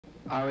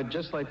I would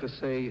just like to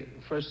say,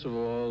 first of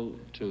all,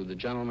 to the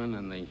gentleman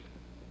and the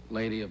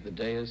lady of the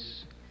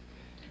dais,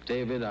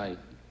 David, I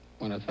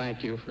want to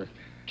thank you for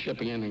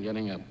chipping in and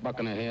getting a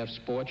 $1.50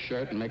 sports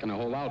shirt and making a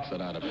whole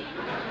outfit out of it.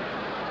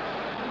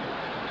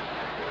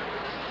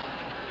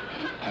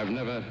 I've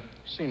never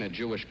seen a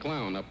Jewish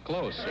clown up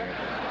close here.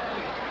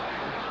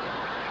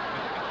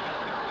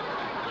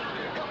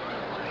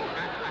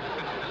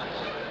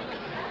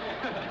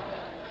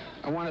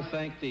 I want to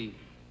thank the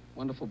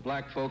wonderful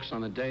black folks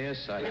on the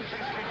dais. I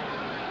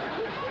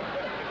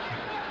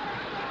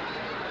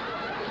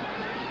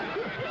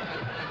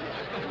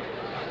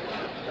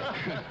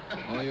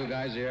All you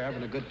guys here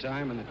having a good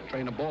time, and the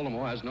train to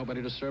Baltimore has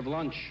nobody to serve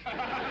lunch.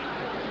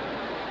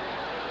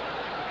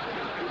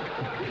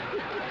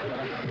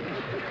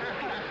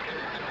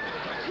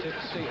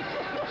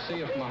 See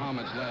if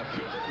Muhammad's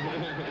laughing.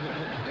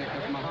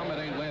 If Muhammad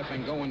ain't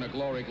laughing, go into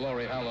glory,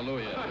 glory,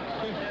 hallelujah.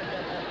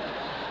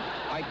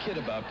 I kid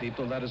about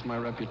people. That is my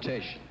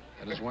reputation.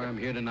 That is why I'm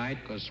here tonight,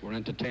 because we're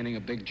entertaining a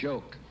big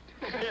joke.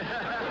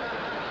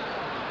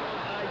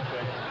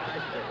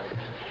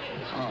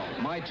 Oh,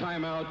 my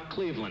time out,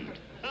 Cleveland.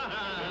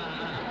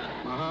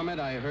 Muhammad,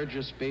 I heard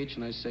your speech,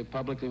 and I say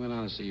publicly and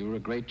honestly, you were a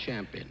great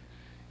champion.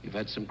 You've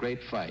had some great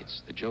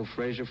fights. The Joe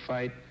Frazier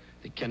fight,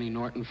 the Kenny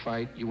Norton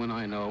fight, you and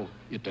I know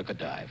you took a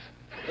dive.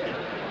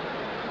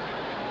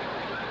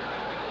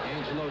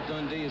 Angelo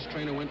Dundee, his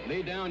trainer, went,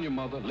 lay down, your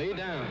mother, lay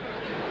down.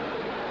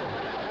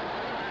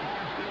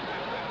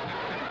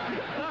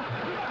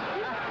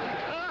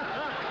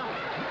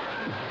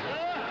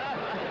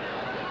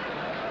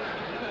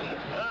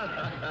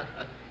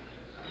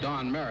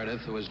 Don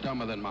Meredith, who is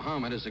dumber than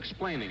Muhammad, is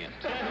explaining it.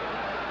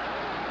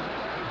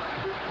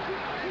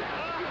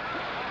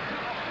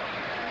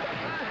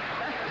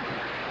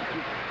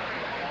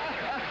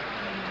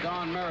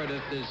 Don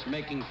Meredith is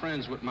making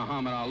friends with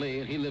Muhammad Ali,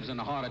 and he lives in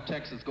the heart of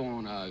Texas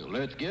going,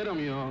 let's get him,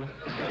 y'all.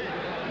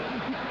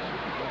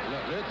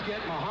 Let's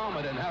get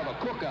Muhammad and have a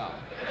cookout.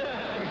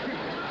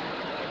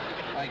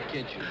 I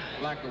kid you.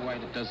 Black or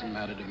white, it doesn't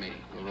matter to me.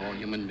 We're all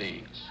human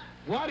beings.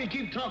 Why do you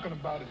keep talking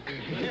about it,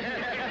 dude?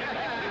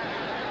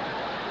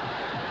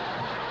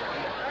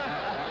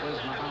 That was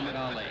Muhammad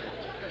Ali.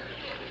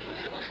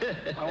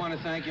 I want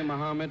to thank you,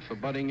 Muhammad, for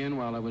butting in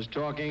while I was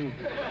talking.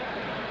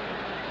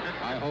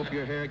 I hope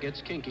your hair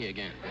gets kinky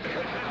again.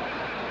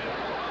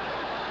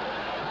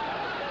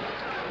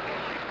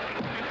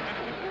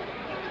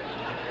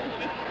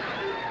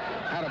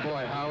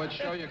 Attaboy, Howard.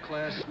 Show your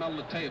class. Smell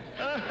the table.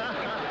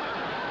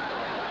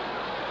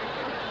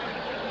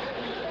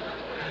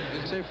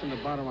 I'd say from the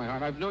bottom of my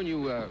heart, I've known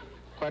you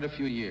quite a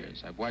few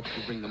years. I've watched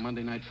you bring the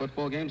Monday night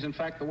football games. In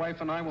fact, the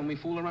wife and I, when we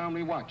fool around,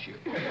 we watch you.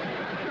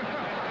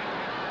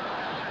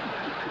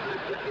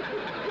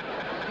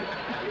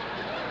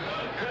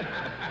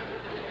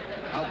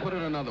 I'll put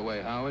it another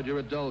way, Howard. You're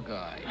a dull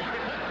guy.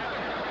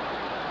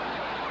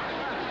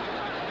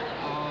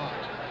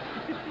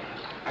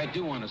 I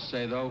do want to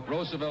say, though,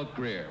 Roosevelt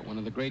Greer, one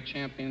of the great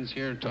champions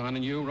here to honor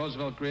you.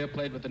 Roosevelt Greer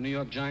played with the New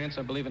York Giants,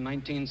 I believe, in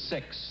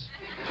 1906.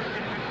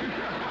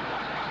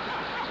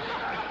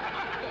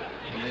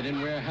 And they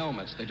didn't wear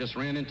helmets. They just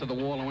ran into the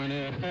wall and went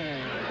in.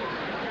 That's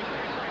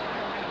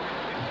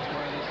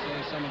why they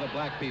say some of the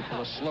black people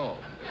are slow.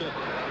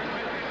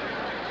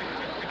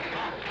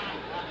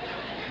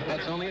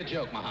 That's only a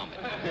joke, Muhammad.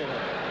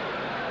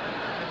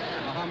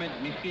 Muhammad,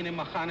 mifine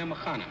machane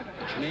machane,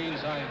 which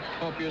means I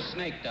hope your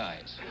snake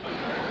dies.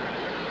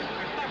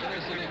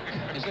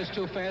 Is this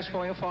too fast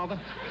for you, Father?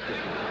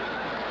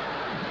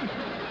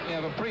 We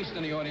have a priest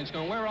in the audience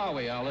going, where are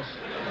we, Alice?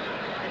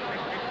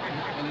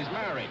 And he's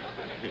married.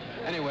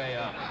 Anyway,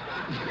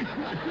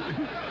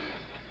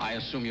 I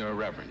assume you're a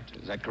reverend.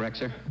 Is that correct,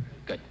 sir?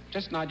 Good.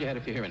 Just nod your head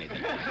if you hear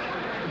anything.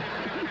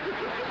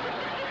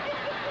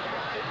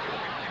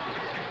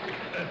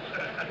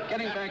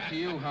 Getting back to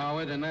you,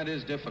 Howard, and that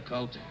is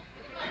difficult.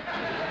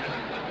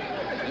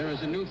 There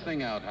is a new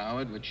thing out,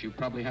 Howard, which you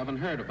probably haven't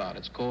heard about.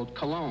 It's called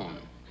cologne.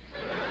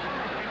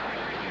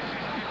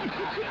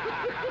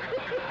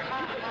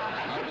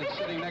 I've been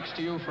sitting next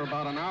to you for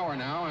about an hour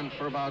now, and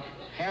for about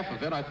half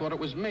of it, I thought it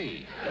was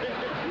me.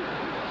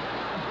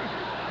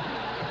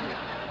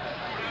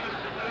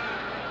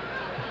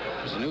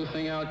 There's a new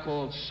thing out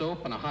called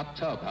soap in a hot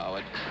tub,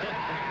 Howard.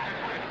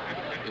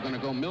 You're going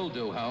to go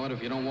mildew, Howard,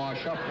 if you don't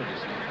wash up pretty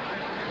soon.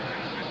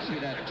 See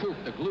that tooth,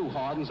 the glue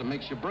hardens and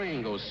makes your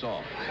brain go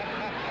soft.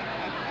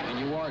 And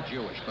you are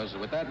Jewish, because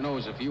with that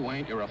nose, if you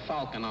ain't, you're a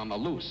falcon on the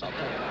loose, I'll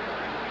tell you.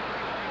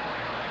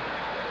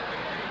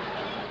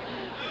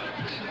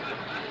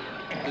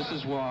 This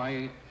is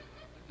why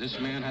this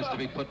man has to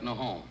be put in a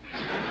home.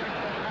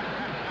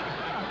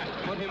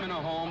 Put him in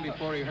a home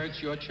before he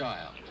hurts your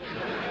child.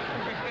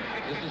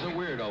 This is a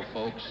weirdo,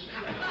 folks.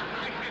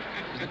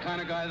 He's the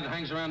kind of guy that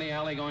hangs around the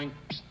alley going,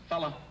 psst,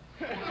 fella.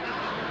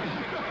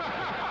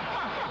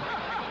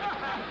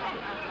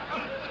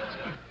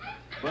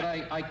 But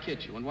I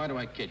kid you. And why do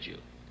I kid you?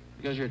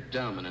 Because you're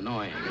dumb and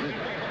annoying.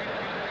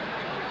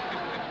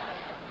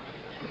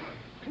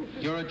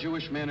 You're a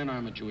Jewish man and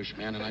I'm a Jewish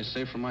man, and I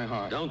say from my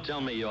heart. Don't tell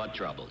me your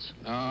troubles.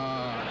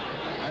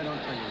 I don't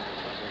tell you my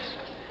troubles.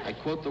 I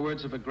quote the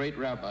words of a great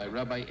rabbi,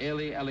 Rabbi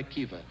Eli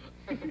Alikiva,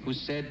 who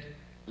said,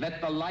 "Let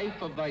the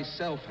life of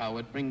thyself,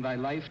 Howard, bring thy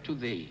life to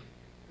thee.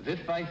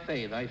 Vith thy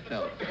thay, thy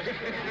self."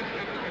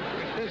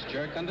 This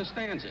jerk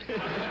understands it. I'm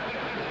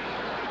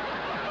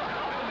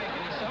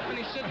making this up, and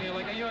he's sitting here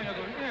like a yo-yo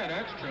going, yeah,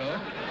 that's true.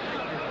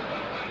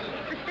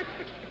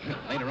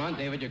 Later on,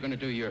 David, you're going to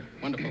do your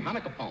wonderful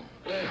Hanukkah poem.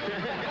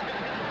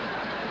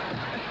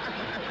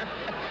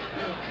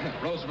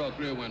 Roosevelt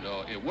Rear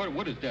Window.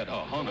 What is that,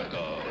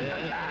 Hanukkah?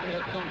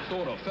 That's some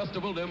sort of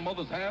festival them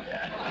mothers have?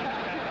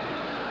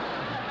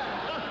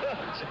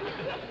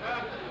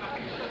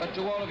 But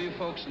to all of you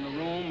folks in the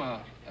room,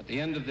 at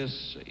the end of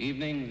this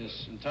evening,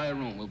 this entire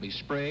room will be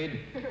sprayed.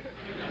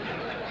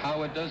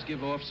 Howard does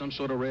give off some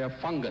sort of rare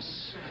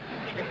fungus.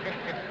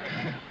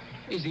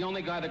 He's the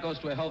only guy that goes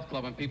to a health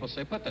club and people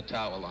say, put the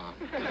towel on.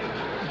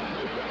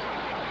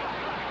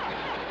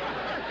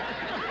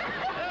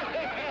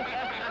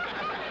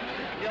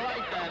 You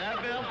like that,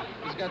 huh, Bill?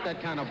 He's got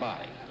that kind of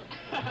body.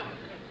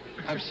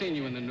 I've seen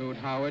you in the nude,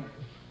 Howard,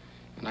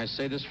 and I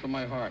say this from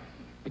my heart.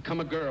 Become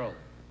a girl.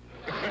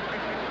 The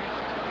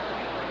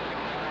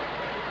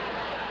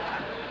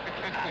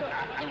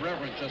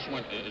Reverend just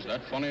went, is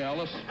that funny,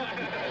 Alice?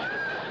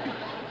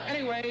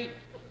 Anyway.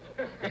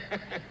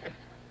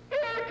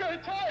 I'm kind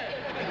of tired.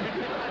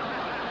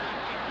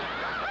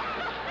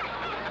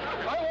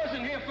 I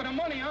wasn't here for the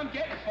money I'm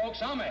getting,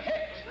 folks. I'm a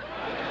hit.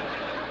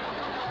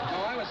 No,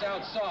 I was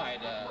outside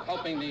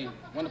helping the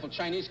wonderful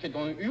Chinese kid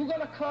going, you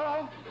got a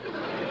car?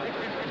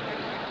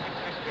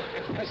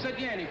 I said,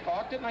 yeah, and he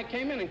parked it, and I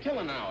came in and killed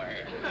an hour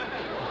here.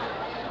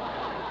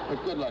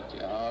 But good luck to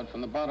you, Howard,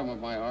 from the bottom of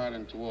my heart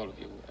and to all of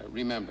you.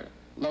 Remember,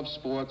 love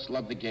sports,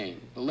 love the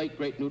game. The late,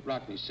 great Newt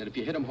Rockney said, if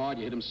you hit him hard,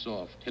 you hit him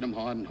soft. Hit him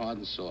hard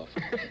and soft.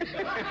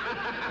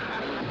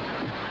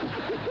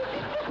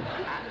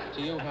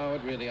 To you,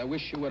 Howard, really, I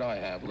wish you what I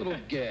have. A little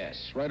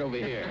gas right over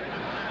here.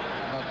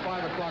 About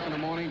 5 o'clock in the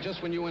morning,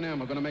 just when you and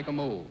Em are going to make a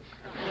move.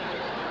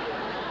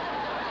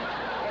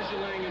 As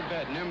you're laying in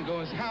bed, and Em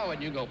goes, Howard,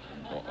 and you go...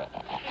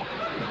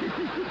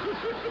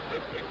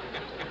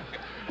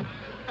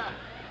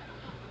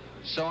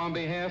 So on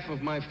behalf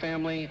of my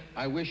family,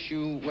 I wish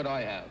you what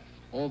I have.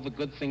 All the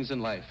good things in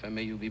life, and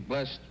may you be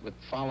blessed with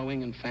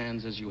following and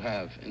fans as you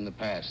have in the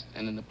past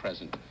and in the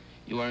present.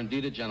 You are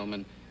indeed a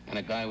gentleman and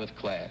a guy with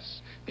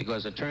class,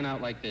 because a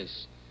turnout like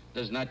this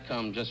does not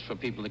come just for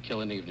people to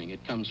kill an evening.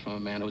 It comes from a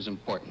man who's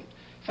important.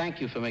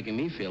 Thank you for making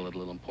me feel a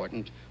little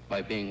important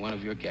by being one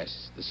of your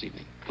guests this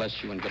evening.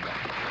 Bless you and good luck.